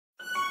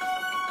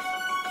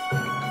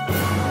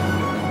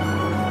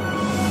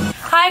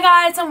Hi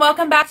guys, and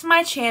welcome back to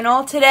my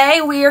channel.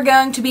 Today we are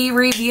going to be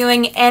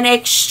reviewing an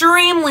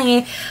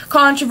extremely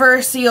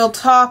controversial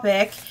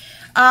topic.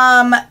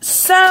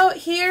 So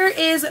here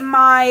is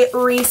my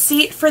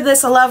receipt for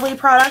this lovely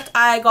product.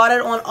 I got it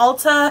on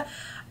Ulta.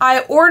 I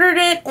ordered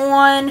it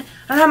on, I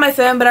don't have my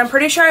phone, but I'm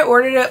pretty sure I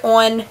ordered it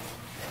on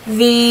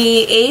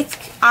the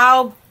 8th.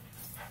 I'll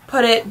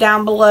put it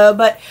down below,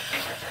 but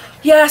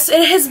yes,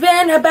 it has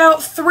been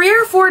about 3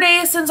 or 4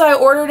 days since I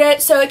ordered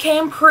it, so it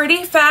came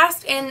pretty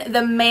fast in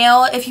the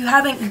mail. If you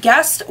haven't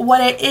guessed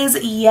what it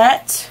is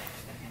yet,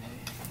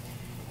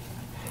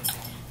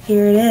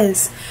 here it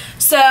is.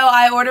 So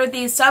I ordered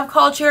the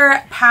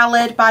Subculture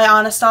palette by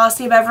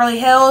Anastasia, Beverly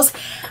Hills.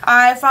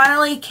 I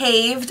finally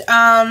caved.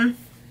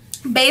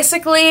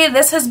 Basically,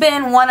 this has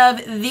been one of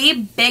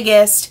the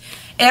biggest,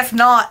 if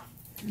not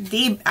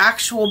the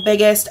actual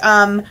biggest,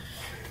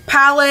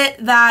 palette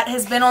that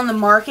has been on the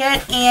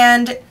market.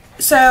 And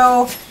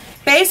so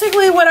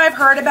basically what I've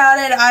heard about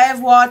it, I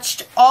have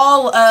watched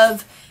all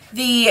of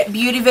the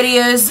beauty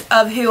videos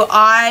of who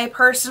I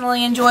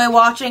personally enjoy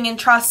watching and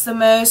trust the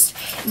most.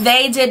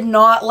 They did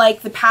not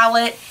like the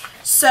palette,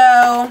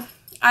 so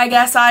I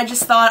guess I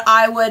just thought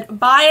I would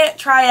buy it,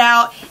 try it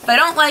out. If I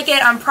don't like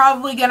it, I'm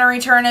probably going to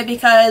return it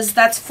because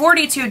that's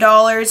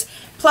 $42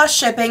 plus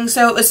shipping,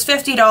 so it was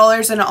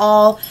 $50 in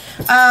all.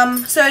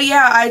 So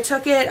yeah, I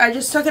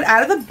just took it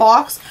out of the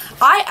box.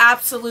 I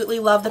absolutely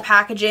love the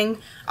packaging.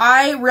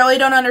 I really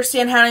don't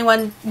understand how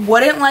anyone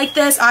wouldn't like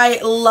this. I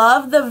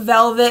love the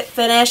velvet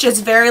finish. It's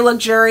very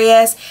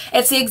luxurious.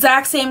 It's the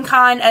exact same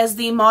kind as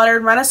the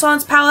Modern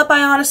Renaissance palette by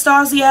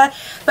Anastasia.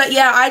 But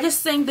yeah, I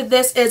just think that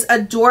this is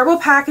adorable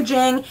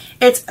packaging.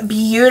 It's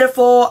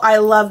beautiful. I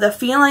love the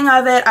feeling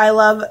of it. I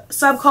love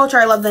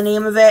Subculture. I love the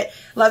name of it.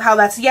 Love how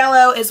that's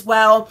yellow as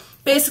well.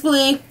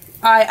 Basically,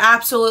 I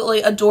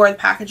absolutely adore the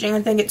packaging.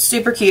 I think it's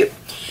super cute.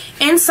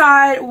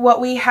 Inside,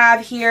 what we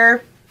have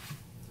here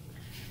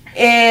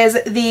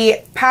is the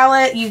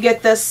palette. You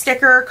get the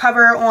sticker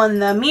cover on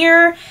the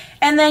mirror,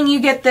 and then you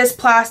get this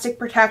plastic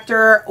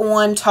protector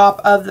on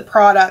top of the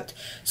product.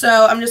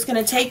 So I'm just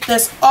going to take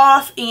this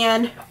off,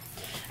 and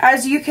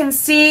as you can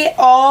see,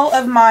 all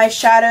of my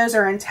shadows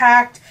are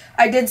intact.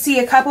 I did see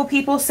a couple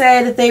people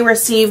say that they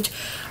received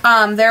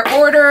their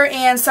order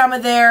and some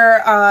of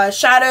their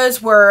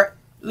shadows were,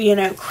 you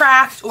know,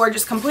 cracked or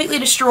just completely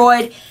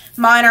destroyed.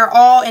 Mine are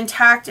all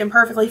intact and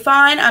perfectly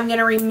fine. I'm going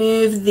to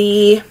remove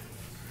the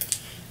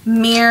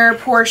mirror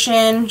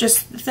portion,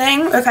 just the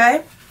thing,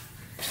 okay?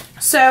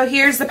 So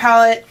here's the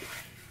palette,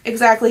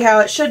 exactly how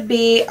it should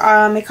be.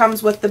 It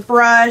comes with the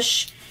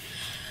brush.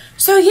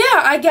 So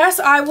yeah, I guess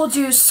I will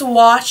do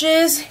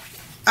swatches.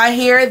 I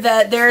hear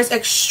that there's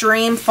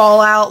extreme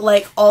fallout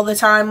like all the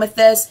time with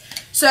this.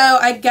 So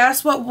I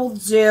guess what we'll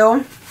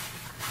do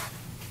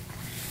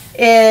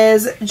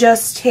is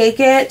just take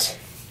it.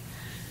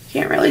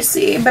 Can't really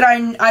see, but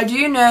I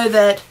do know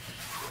that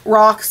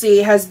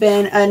Roxy has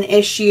been an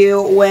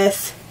issue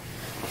with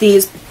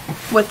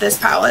this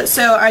palette.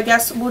 So I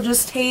guess we'll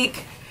just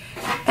take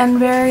and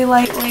very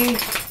lightly.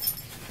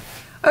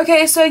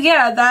 Okay, so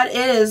yeah, that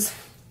is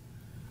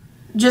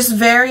just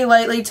very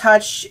lightly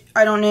touch.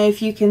 I don't know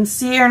if you can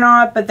see or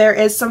not, but there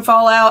is some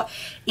fallout,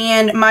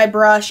 and my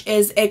brush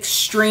is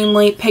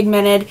extremely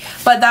pigmented,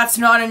 but that's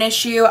not an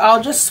issue.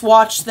 I'll just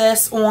swatch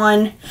this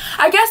on,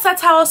 I guess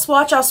that's how I'll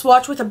swatch. I'll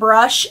swatch with a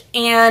brush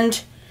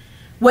and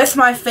with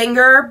my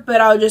finger, but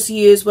I'll just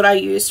use what I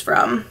used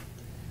from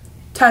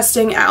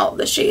testing out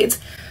the shades.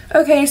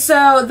 Okay,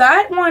 so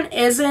that one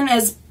isn't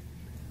as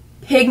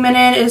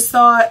pigmented as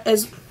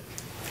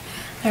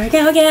there we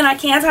go again, I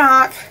can't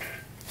talk.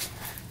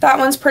 That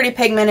one's pretty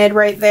pigmented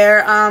right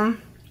there.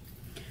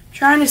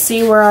 Trying to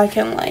see where I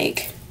can,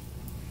 like,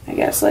 I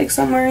guess like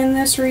somewhere in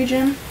this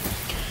region.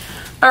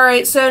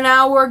 Alright, so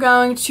now we're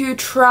going to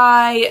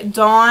try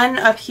Dawn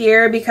up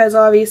here because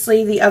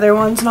obviously the other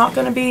one's not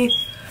going to be.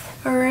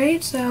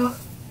 Alright, so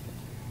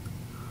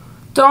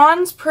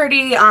Dawn's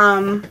pretty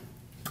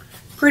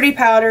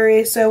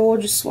powdery, so we'll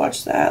just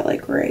swatch that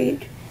like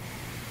right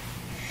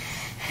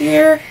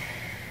here.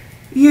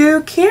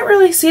 You can't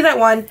really see that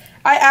one.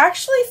 I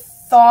actually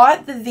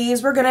thought that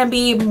these were going to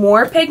be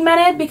more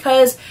pigmented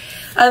because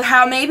of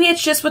how maybe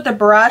it's just with the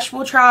brush.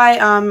 We'll try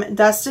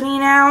Destiny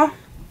now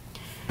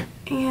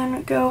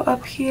and go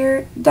up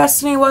here.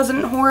 Destiny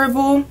wasn't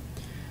horrible.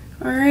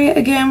 Alright,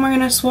 again, we're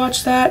going to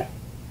swatch that.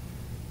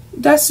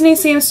 Destiny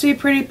seems to be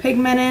pretty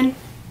pigmented.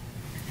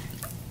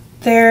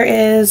 There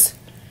is,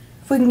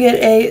 if we can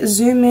get a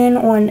zoom in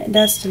on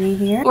Destiny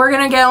here. We're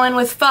going to go in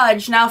with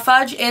Fudge. Now,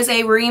 Fudge is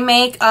a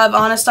remake of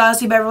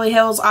Anastasia Beverly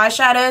Hills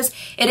eyeshadows.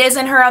 It is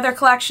in her other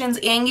collections,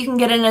 and you can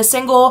get it in a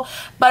single,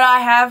 but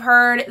I have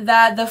heard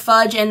that the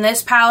Fudge in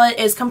this palette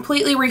is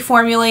completely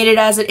reformulated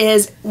as it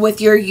is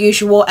with your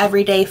usual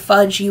everyday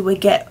Fudge you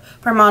would get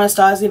from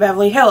Anastasia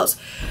Beverly Hills.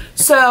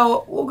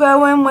 So, we'll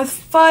go in with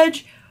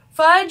Fudge.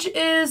 Fudge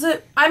is,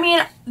 I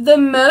mean, the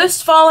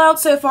most fallout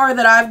so far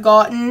that I've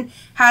gotten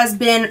has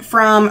been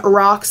from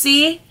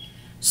Roxy.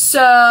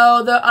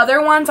 So the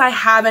other ones I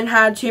haven't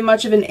had too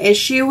much of an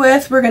issue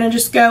with. We're going to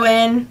just go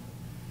in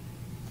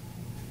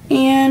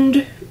And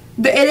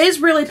it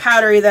is really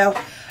powdery though.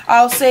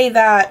 I'll say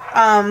that.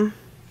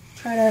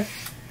 Try to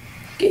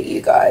get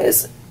you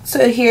guys.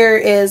 So here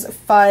is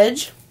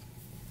Fudge.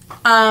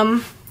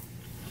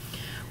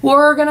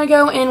 We're gonna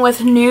go in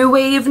with New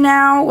Wave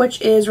now,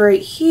 which is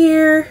right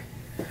here.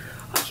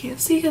 I can't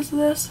see because of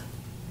this.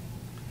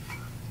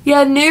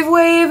 Yeah, New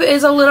Wave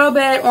is a little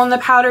bit on the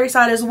powdery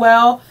side as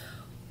well.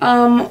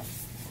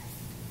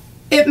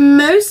 It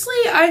mostly,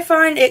 I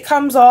find it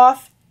comes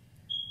off.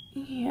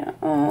 Yeah,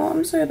 oh,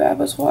 I'm so bad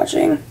with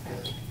swatching.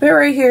 But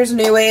right here's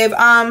New Wave.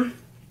 Now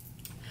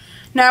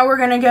we're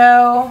gonna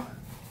go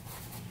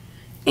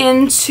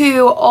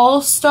into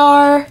All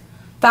Star.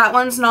 That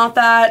one's not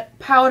that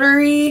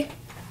powdery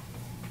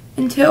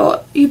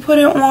until you put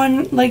it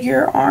on like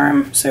your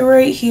arm. So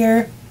right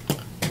here,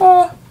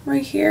 oh,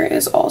 right here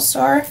is All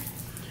Star.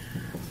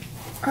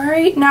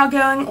 Alright, now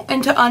going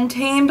into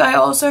Untamed. I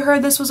also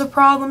heard this was a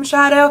problem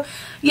shadow.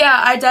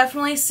 Yeah, I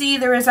definitely see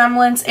the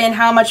resemblance in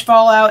how much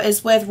fallout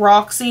is with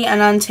Roxy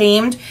and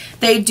Untamed.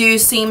 They do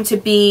seem to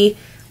be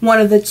one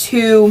of the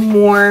two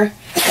more.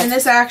 And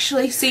this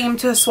actually seemed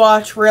to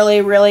swatch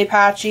really, really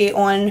patchy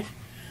on,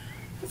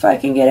 if I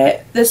can get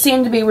it. This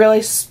seemed to be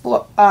really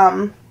splotchy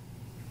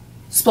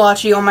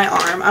on my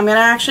arm. I'm going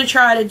to actually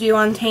try to do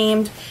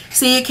Untamed.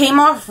 See, it came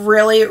off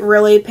really,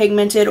 really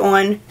pigmented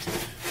on,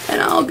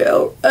 and I'll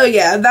go, oh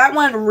yeah, that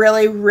went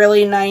really,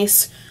 really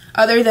nice,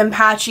 other than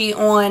patchy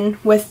on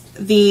with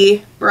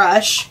the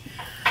brush.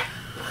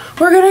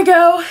 We're going to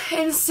go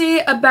and see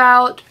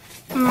about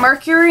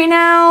Mercury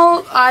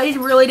now. I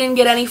really didn't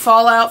get any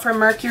fallout from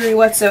Mercury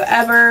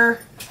whatsoever,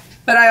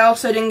 but I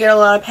also didn't get a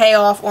lot of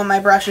payoff on my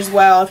brush as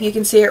well. If you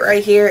can see it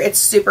right here, it's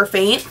super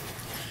faint.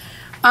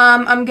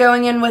 I'm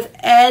going in with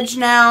Edge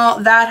now.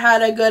 That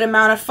had a good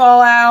amount of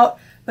fallout,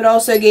 but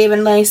also gave a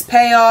nice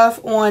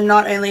payoff on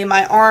not only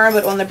my arm,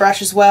 but on the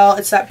brush as well.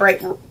 It's that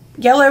bright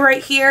yellow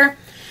right here.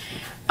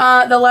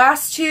 The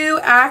last two,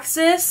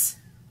 Axis,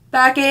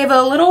 that gave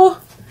a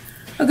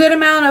good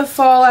amount of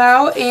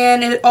fallout,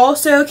 and it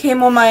also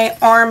came on my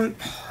arm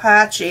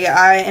patchy,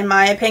 in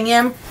my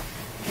opinion.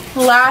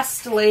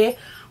 Lastly,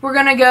 we're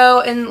going to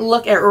go and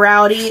look at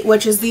Rowdy,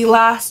 which is the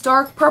last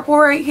dark purple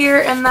right here,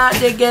 and that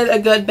did give a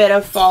good bit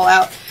of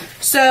fallout.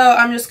 So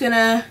I'm just going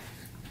to,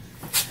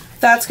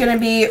 that's going to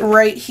be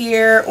right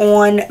here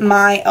on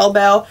my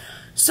elbow.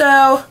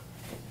 So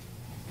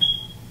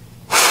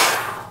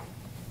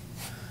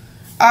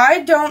I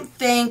don't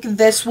think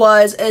this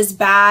was as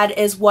bad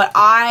as what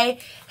I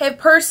have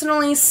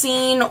personally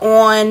seen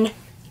on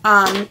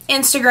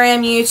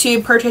Instagram,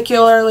 YouTube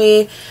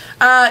particularly.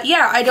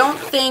 Yeah, I don't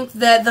think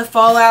that the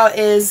fallout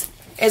is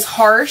as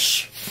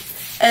harsh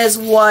as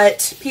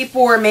what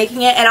people were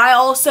making it. And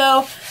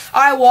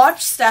I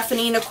watched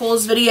Stephanie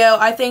Nicole's video.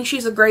 I think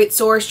she's a great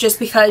source just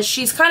because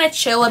she's kind of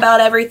chill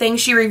about everything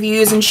she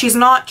reviews, and she's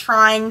not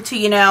trying to,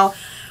 you know,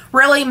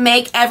 really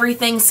make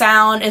everything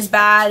sound as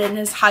bad and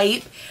as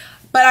hype.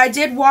 But I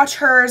did watch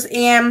hers,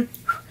 and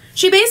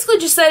she basically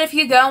just said if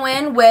you go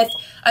in with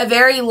a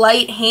very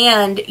light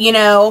hand, you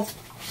know,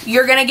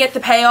 you're going to get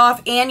the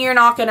payoff and you're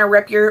not going to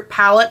rip your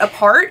palette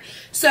apart.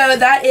 So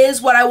that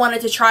is what I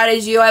wanted to try to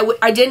do.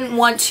 I didn't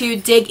want to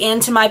dig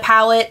into my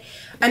palette.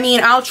 I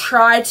mean, I'll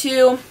try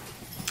to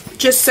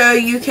just so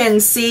you can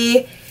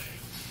see.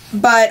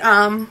 But,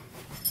 I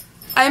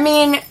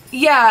mean,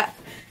 yeah,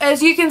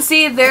 as you can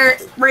see there,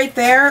 right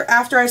there,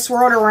 after I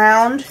swirled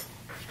around,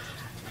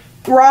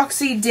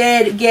 Roxy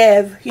did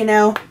give, you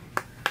know,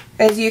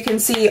 as you can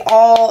see,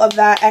 all of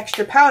that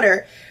extra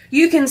powder.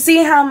 You can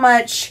see how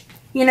much,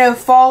 you know,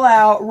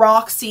 fallout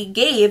Roxy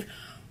gave.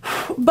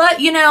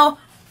 But, you know,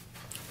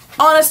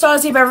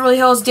 Anastasia Beverly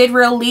Hills did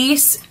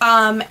release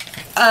a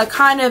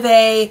kind of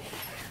a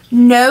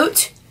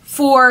note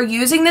for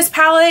using this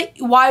palette.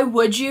 Why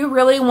would you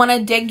really want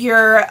to dig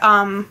your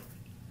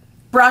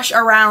brush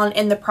around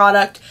in the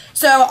product?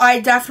 So I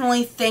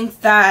definitely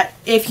think that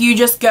if you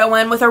just go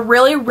in with a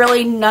really,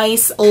 really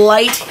nice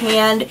light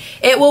hand,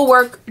 it will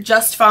work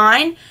just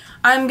fine.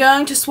 I'm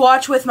going to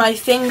swatch with my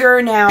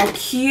finger now,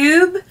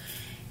 Cube,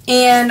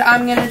 and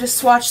I'm going to just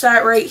swatch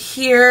that right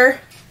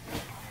here.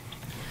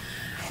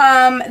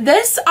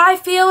 This I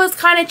feel is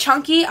kind of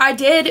chunky. I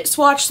did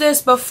swatch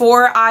this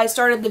before I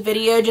started the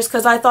video just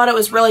because I thought it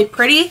was really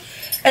pretty.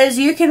 As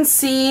you can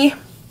see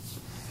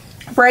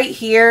right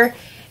here,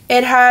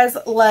 it has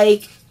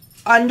like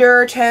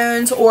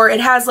undertones, or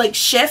it has like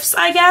shifts,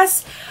 I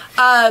guess,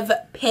 of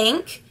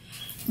pink,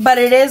 but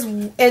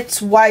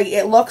it's white.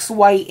 It looks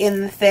white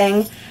in the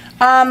thing.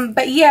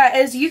 But yeah,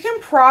 as you can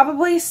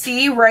probably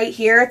see right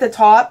here at the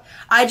top,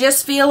 I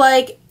just feel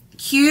like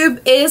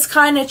Cube is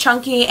kind of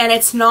chunky and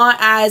it's not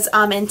as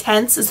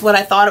intense as what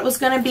I thought it was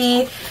going to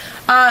be.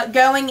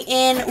 Going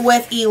in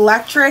with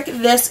Electric,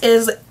 this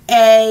is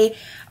I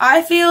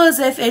feel as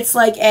if it's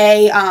like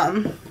a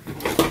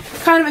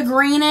kind of a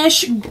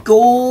greenish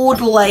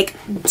gold, like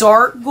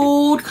dark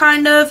gold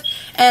kind of.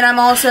 And I'm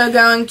also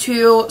going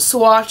to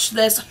swatch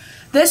this.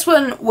 This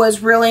one was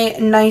really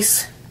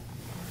nice,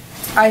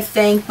 I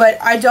think, but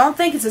I don't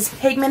think it's as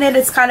pigmented.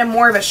 It's kind of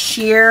more of a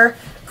sheer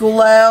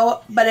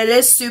glow, but it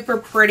is super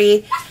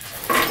pretty.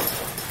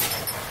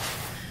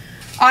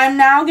 I'm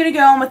now going to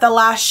go in with the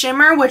last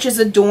shimmer, which is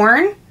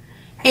Adorn.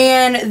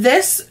 And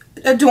this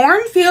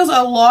Adorn feels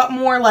a lot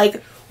more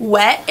like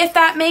wet, if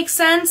that makes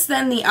sense,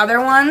 than the other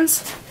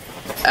ones.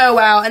 Oh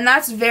wow, and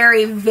that's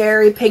very,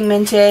 very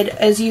pigmented.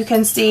 As you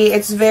can see,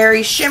 it's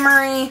very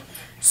shimmery,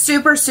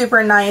 super,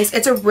 super nice.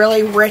 It's a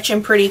really rich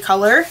and pretty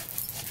color.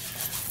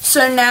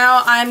 So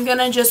now I'm going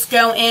to just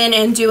go in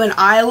and do an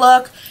eye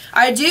look.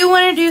 I do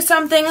want to do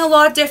something a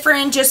lot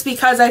different just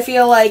because I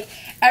feel like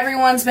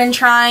everyone's been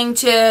trying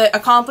to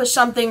accomplish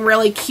something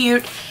really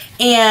cute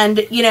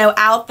and, you know,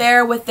 out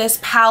there with this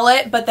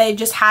palette, but they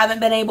just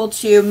haven't been able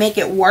to make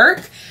it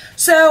work.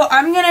 So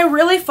I'm going to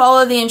really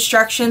follow the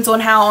instructions on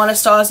how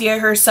Anastasia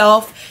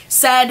herself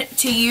said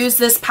to use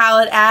this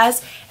palette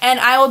as, and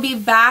I will be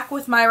back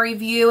with my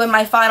review and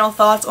my final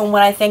thoughts on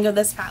what I think of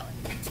this palette.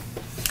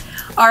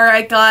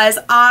 Alright guys,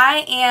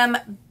 I am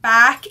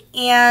back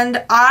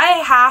and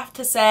I have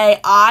to say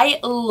I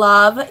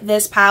love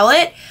this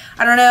palette.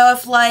 I don't know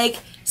if like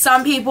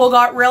some people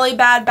got really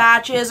bad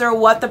batches or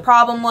what the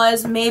problem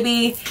was.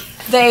 Maybe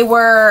they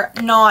were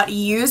not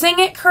using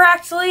it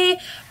correctly,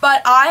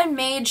 but I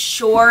made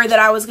sure that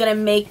I was going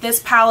to make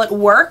this palette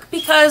work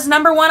because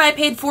number one, I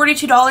paid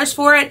 $42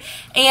 for it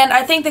and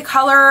I think the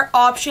color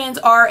options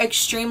are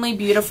extremely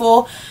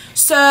beautiful.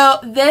 So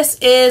this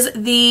is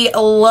the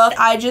look.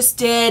 I just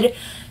did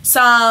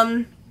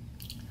some,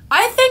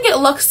 I think it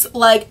looks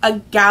like a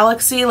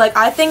galaxy. Like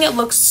I think it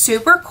looks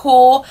super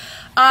cool.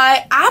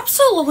 I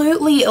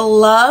absolutely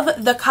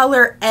love the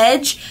color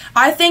Edge.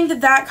 I think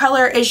that that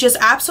color is just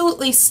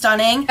absolutely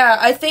stunning. Yeah,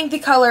 I think the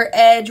color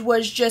Edge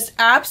was just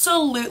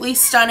absolutely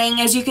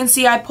stunning. As you can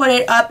see, I put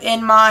it up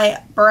in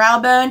my brow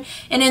bone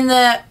and in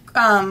the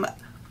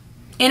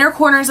inner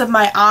corners of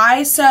my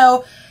eye.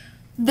 So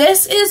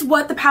this is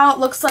what the palette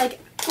looks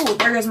like. Oh,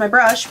 there goes my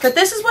brush. But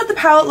this is what the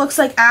palette looks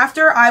like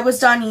after I was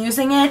done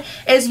using it.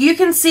 As you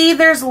can see,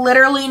 there's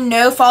literally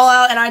no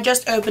fallout, and I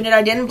just opened it.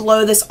 I didn't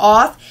blow this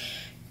off.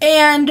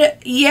 And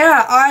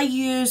yeah, I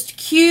used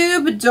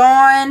Cube,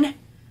 Dawn,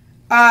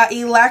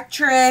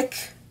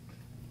 Electric,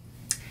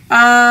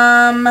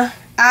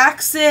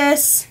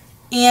 Axis,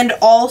 and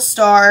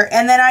All-Star.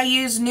 And then I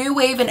used New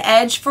Wave and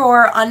Edge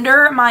for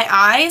under my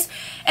eyes.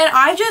 And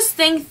I just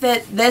think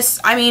that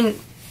this, I mean,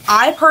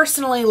 I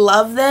personally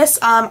love this.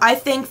 I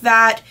think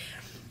that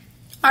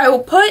I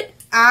will put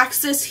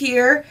Axis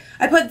here.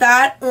 I put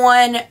that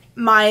on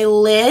my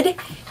lid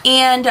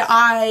and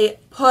I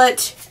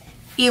put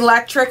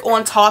Electric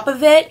on top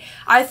of it.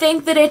 I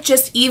think that it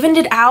just evened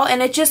it out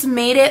and it just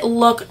made it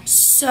look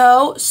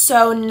so,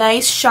 so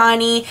nice,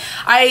 shiny.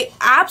 I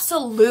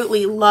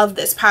absolutely love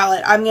this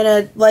palette. I'm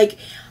gonna, like,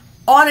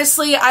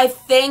 honestly, I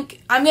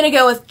think I'm gonna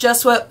go with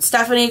just what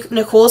Stephanie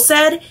Nicole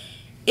said.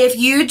 If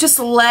you just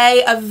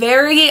lay a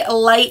very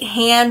light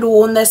hand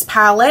on this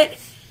palette,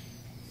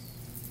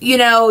 you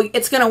know,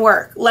 it's gonna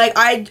work. Like,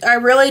 I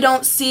really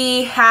don't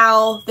see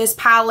how this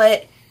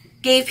palette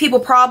gave people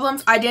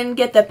problems. I didn't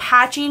get the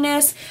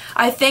patchiness.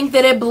 I think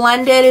that it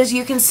blended, as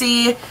you can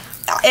see,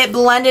 it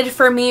blended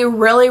for me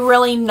really,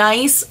 really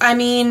nice. I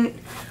mean,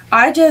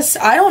 I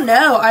don't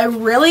know. I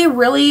really,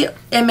 really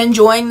am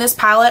enjoying this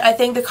palette. I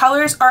think the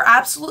colors are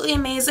absolutely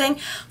amazing.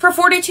 For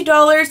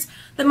 $42,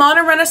 the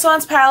Modern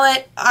Renaissance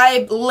palette,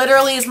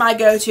 literally is my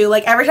go-to.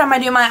 Like, every time I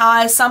do my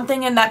eyes,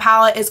 something in that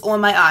palette is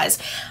on my eyes.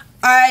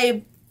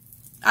 I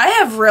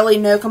have really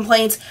no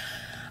complaints.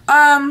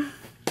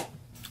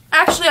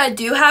 Actually, I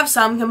do have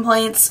some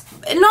complaints.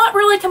 Not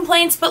really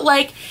complaints, but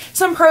like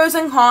some pros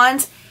and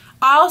cons.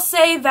 I'll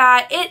say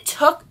that it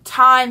took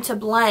time to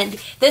blend.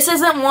 This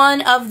isn't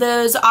one of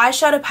those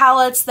eyeshadow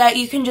palettes that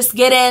you can just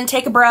get in,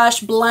 take a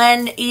brush,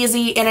 blend,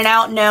 easy, in and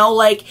out. No,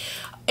 like,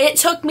 it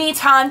took me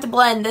time to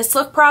blend. This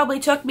look probably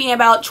took me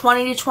about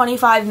 20 to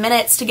 25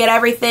 minutes to get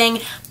everything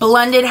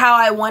blended how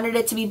I wanted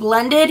it to be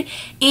blended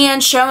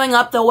and showing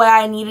up the way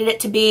I needed it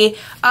to be.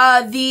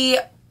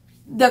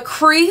 The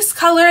crease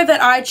color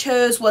that I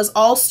chose was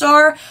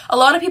All-Star. A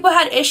lot of people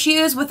had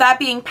issues with that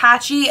being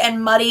patchy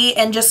and muddy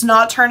and just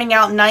not turning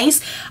out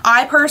nice.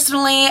 I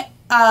personally,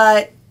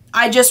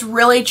 I just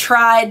really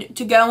tried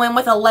to go in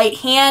with a light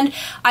hand.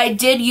 I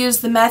did use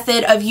the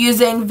method of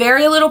using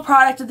very little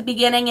product at the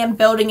beginning and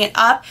building it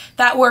up.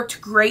 That worked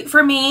great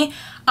for me.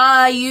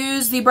 I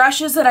used the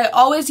brushes that I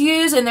always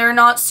use, and they're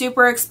not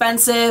super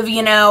expensive,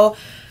 you know,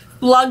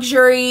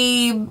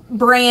 luxury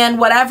brand,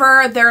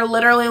 whatever. They're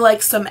literally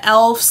like some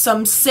e.l.f.,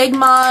 some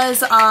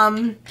Sigmas.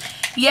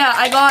 Yeah,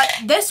 I got,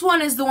 this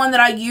one is the one that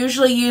I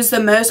usually use the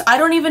most. I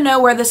don't even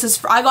know where this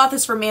is. I got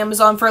this from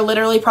Amazon for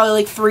literally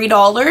probably like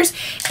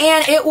 $3,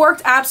 and it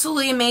worked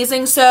absolutely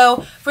amazing.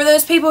 So for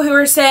those people who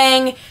are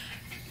saying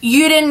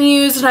you didn't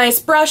use nice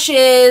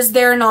brushes,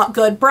 they're not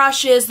good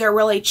brushes, they're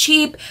really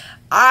cheap,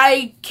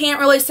 I can't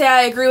really say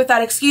I agree with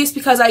that excuse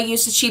because I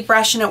used a cheap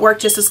brush and it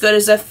worked just as good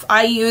as if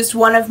I used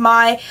one of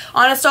my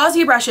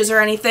Anastasia brushes or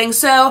anything.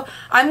 So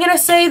I'm going to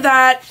say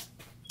that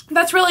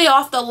that's really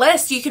off the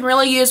list. You can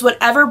really use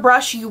whatever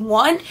brush you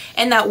want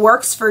and that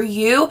works for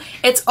you.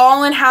 It's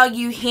all in how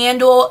you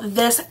handle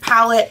this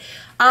palette.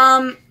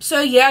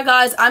 So yeah,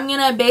 guys, I'm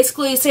gonna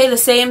basically say the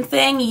same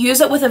thing.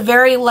 Use it with a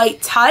very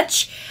light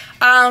touch.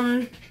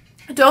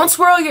 Don't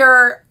swirl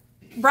your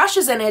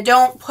brushes in it.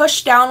 Don't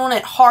push down on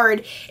it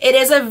hard. It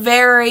is a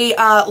very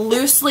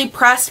loosely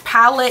pressed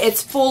palette.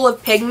 It's full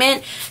of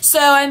pigment. So,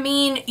 I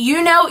mean,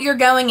 you know what you're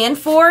going in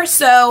for.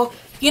 So,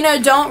 you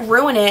know, don't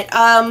ruin it.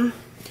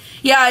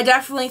 Yeah, I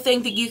definitely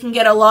think that you can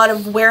get a lot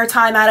of wear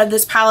time out of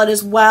this palette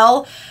as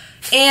well.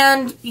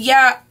 And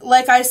yeah,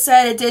 like I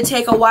said, it did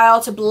take a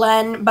while to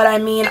blend, but I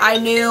mean, I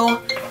knew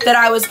that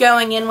I was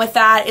going in with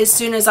that as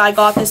soon as I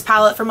got this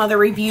palette from other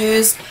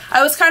reviews.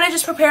 I was kind of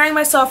just preparing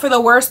myself for the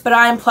worst, but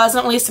I am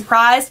pleasantly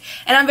surprised,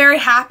 and I'm very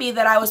happy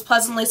that I was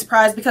pleasantly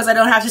surprised because I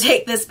don't have to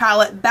take this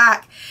palette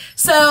back.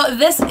 So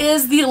this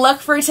is the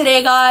look for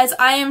today, guys.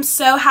 I am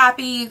so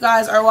happy you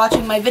guys are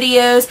watching my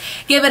videos.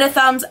 Give it a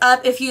thumbs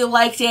up if you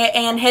liked it,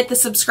 and hit the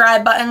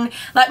subscribe button.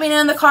 Let me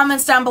know in the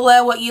comments down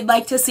below what you'd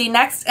like to see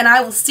next, and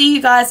I will see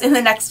you guys in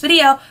the next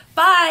video.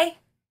 Bye!